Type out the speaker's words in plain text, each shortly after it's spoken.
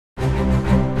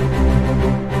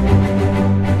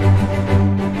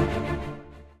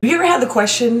Have you ever had the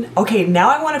question, okay, now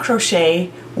I want to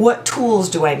crochet, what tools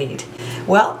do I need?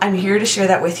 Well, I'm here to share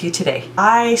that with you today.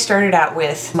 I started out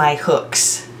with my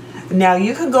hooks. Now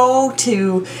you can go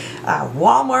to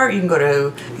Walmart, you can go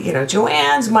to,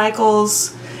 Joann's,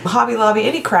 Michael's, Hobby Lobby,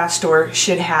 any craft store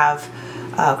should have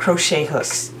crochet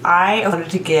hooks. I wanted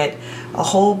to get a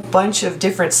whole bunch of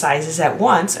different sizes at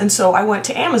once, and so I went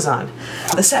to Amazon.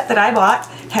 The set that I bought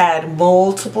had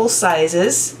multiple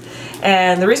sizes,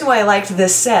 and the reason why I liked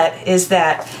this set is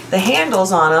that the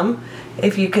handles on them,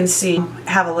 if you can see,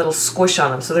 have a little squish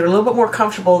on them, so they're a little bit more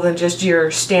comfortable than just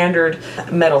your standard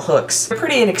metal hooks. They're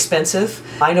pretty inexpensive.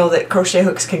 I know that crochet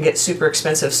hooks can get super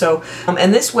expensive, so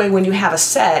and this way when you have a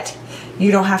set,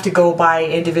 you don't have to go buy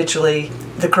individually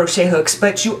the crochet hooks,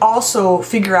 but you also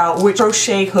figure out which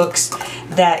crochet hooks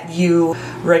that you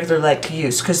regularly like to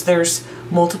use, because there's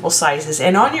multiple sizes.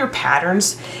 And on your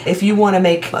patterns, if you want to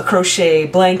make a crochet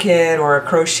blanket or a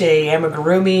crochet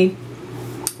amigurumi,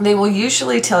 they will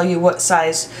usually tell you what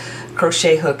size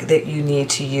crochet hook that you need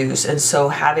to use. And so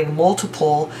having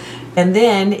multiple, and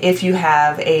then if you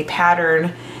have a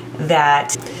pattern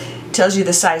that tells you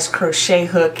the size crochet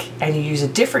hook and you use a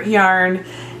different yarn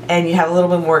and you have a little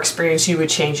bit more experience, you would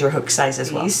change your hook size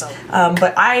as well.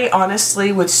 But I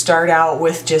honestly would start out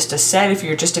with just a set if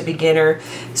you're just a beginner,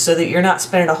 so that you're not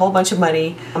spending a whole bunch of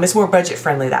money. It's more budget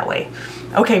friendly that way.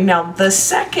 Okay, now the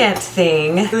second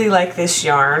thing, I really like this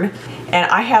yarn,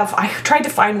 and I tried to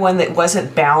find one that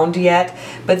wasn't bound yet,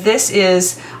 but this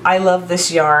is I Love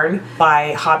This Yarn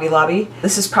by Hobby Lobby.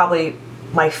 This is probably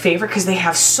my favorite because they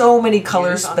have so many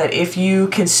colors. But if you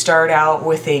can start out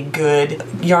with a good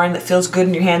yarn that feels good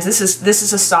in your hands, this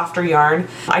is a softer yarn.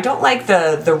 I don't like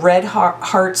the Red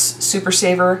Hearts Super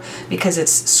Saver because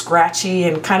it's scratchy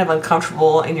and kind of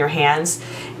uncomfortable in your hands,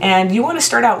 and you want to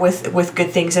start out with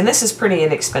good things, and this is pretty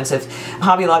inexpensive.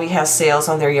 Hobby Lobby has sales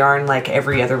on their yarn like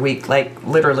every other week, like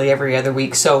literally every other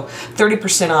week, so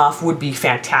 30% off would be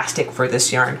fantastic for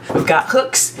this yarn. We've got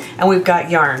hooks and we've got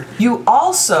yarn. You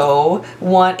also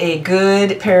want a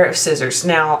good pair of scissors.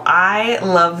 Now I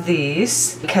love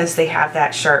these because they have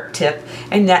that sharp tip,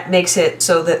 and that makes it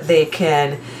so that they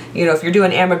can, if you're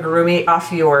doing amigurumi,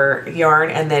 off your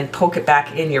yarn and then poke it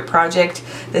back in your project.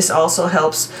 This also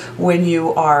helps when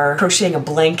you are crocheting a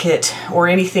blanket or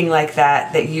anything like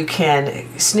that, that you can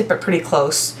snip it pretty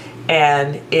close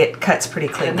and it cuts pretty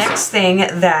clean. The next thing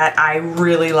that I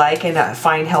really like and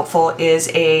find helpful is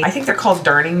I think they're called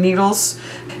darning needles,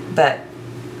 but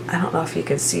I don't know if you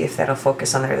can see if that'll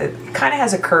focus on there. It kind of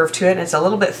has a curve to it, and it's a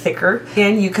little bit thicker.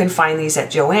 And you can find these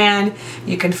at Joann,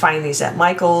 you can find these at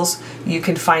Michael's, you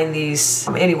can find these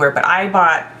anywhere. But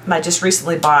I just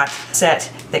recently bought a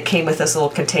set that came with this little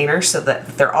container so that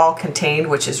they're all contained,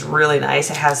 which is really nice.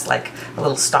 It has like a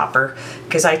little stopper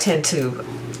because I tend to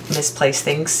misplace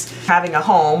things. Having a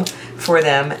home for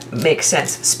them makes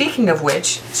sense. Speaking of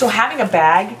which, so having a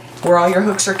bag where all your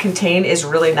hooks are contained is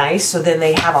really nice, so then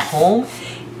they have a home,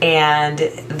 and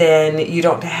then you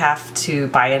don't have to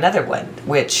buy another one,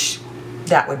 which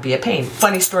that would be a pain.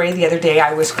 Funny story, the other day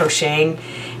I was crocheting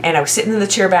and I was sitting in the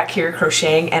chair back here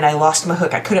crocheting and I lost my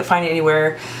hook. I couldn't find it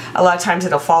anywhere. A lot of times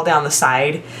it'll fall down the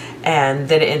side and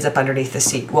then it ends up underneath the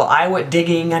seat. Well, I went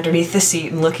digging underneath the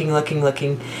seat and looking,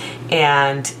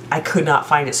 and I could not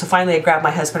find it. So finally I grabbed my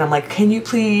husband. I'm like, can you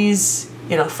please,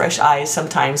 fresh eyes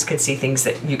sometimes can see things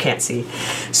that you can't see.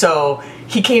 So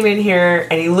he came in here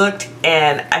and he looked,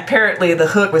 and apparently the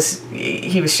hook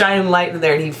he was shining light in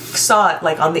there, and he saw it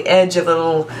like on the edge of the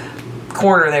little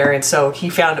corner there, and so he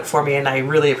found it for me, and I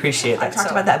really appreciate that. I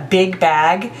talked about that big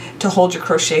bag to hold your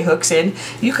crochet hooks in.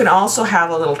 You can also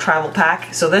have a little travel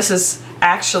pack. So this is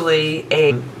actually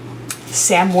a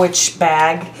sandwich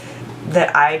bag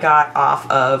that I got off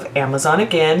of Amazon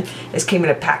again. This came in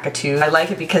a pack of 2. I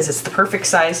like it because it's the perfect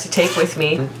size to take with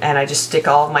me, and I just stick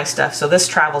all of my stuff. So this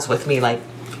travels with me like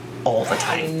all the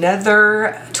time.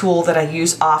 Another tool that I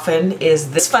use often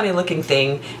is this funny looking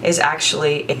thing, is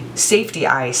actually a safety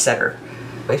eye setter.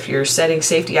 If you're setting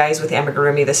safety eyes with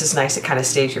amigurumi, this is nice. It kind of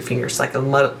stays your fingers, like a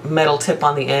metal tip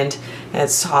on the end, and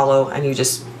it's hollow, and you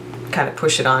just kind of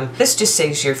push it on. This just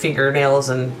saves your fingernails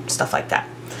and stuff like that.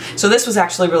 So this was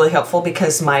actually really helpful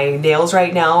because my nails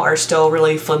right now are still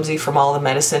really flimsy from all the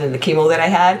medicine and the chemo that I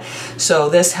had. So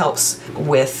this helps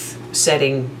with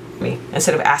setting me.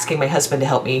 Instead of asking my husband to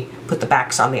help me put the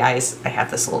backs on the eyes, I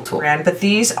have this little tool. But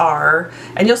these are,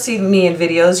 and you'll see me in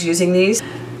videos using these.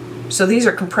 So these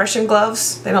are compression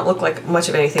gloves. They don't look like much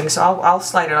of anything, so I'll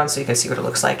slide it on so you can see what it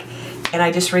looks like. And I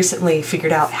just recently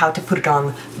figured out how to put it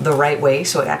on the right way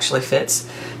so it actually fits.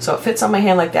 So it fits on my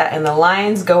hand like that, and the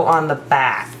lines go on the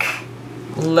back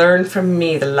learn from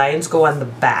me. The lines go on the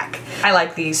back. I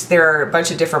like these. There are a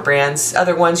bunch of different brands.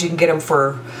 Other ones you can get them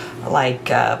for like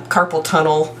carpal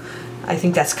tunnel. I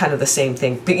think that's kind of the same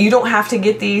thing. But you don't have to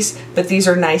get these, but these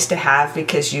are nice to have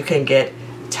because you can get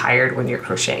tired when you're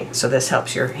crocheting. So this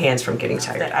helps your hands from getting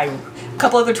tired. A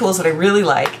couple other tools that I really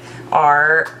like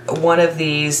are one of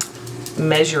these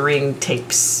measuring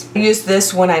tapes. I use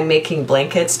this when I'm making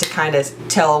blankets to kind of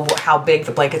tell how big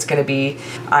the blanket's going to be.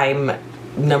 I'm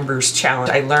numbers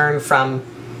challenged. I learn from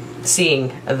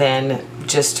seeing than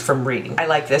just from reading. I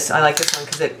like this. I like this one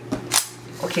because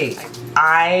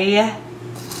I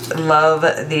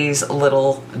love these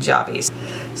little jobbies.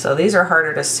 So these are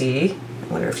harder to see. I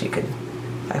wonder if you can,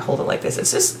 if I hold it like this.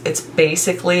 It's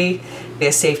basically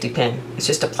a safety pin. It's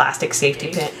just a plastic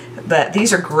safety pin. But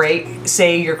these are great.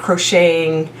 Say you're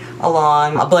crocheting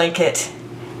along a blanket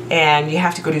and you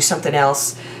have to go do something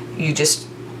else. You just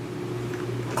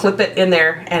clip it in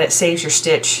there and it saves your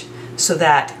stitch so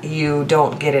that you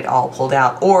don't get it all pulled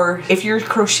out. Or if you're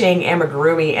crocheting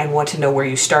amigurumi and want to know where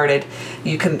you started,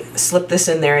 you can slip this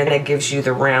in there and that gives you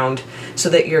the round so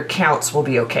that your counts will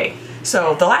be okay.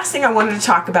 So the last thing I wanted to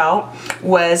talk about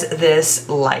was this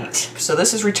light. So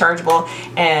this is rechargeable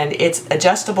and it's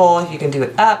adjustable. You can do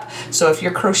it up. So if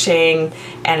you're crocheting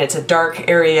and it's a dark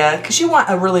area, because you want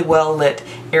a really well lit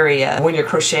area when you're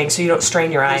crocheting so you don't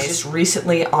strain your eyes. Just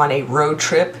recently on a road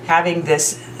trip, having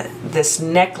this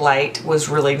neck light was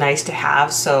really nice to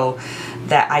have so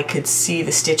that I could see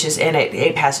the stitches in it.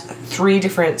 It has 3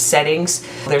 different settings.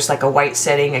 There's like a white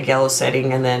setting, a yellow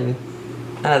setting, and then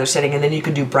another setting, and then you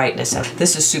can do brightness.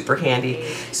 This is super handy.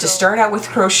 To start out with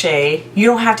crochet, you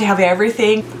don't have to have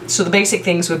everything. So the basic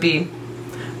things would be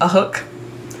a hook,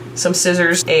 some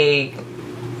scissors, a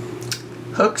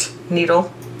hooked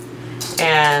needle,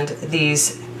 and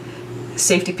these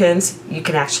safety pins. You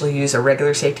can actually use a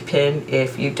regular safety pin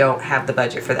if you don't have the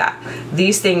budget for that.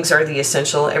 These things are the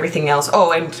essential. Everything else,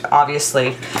 oh, and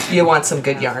obviously you want some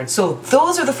good yarn. So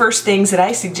those are the first things that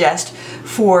I suggest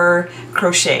for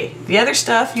crochet. The other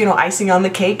stuff, you know, icing on the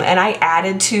cake. And I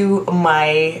added to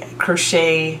my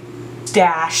crochet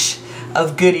stash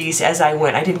of goodies as I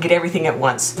went. I didn't get everything at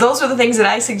once. Those are the things that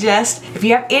I suggest. If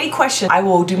you have any questions, I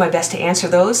will do my best to answer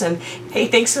those. And hey,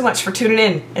 thanks so much for tuning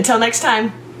in. Until next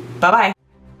time, bye-bye.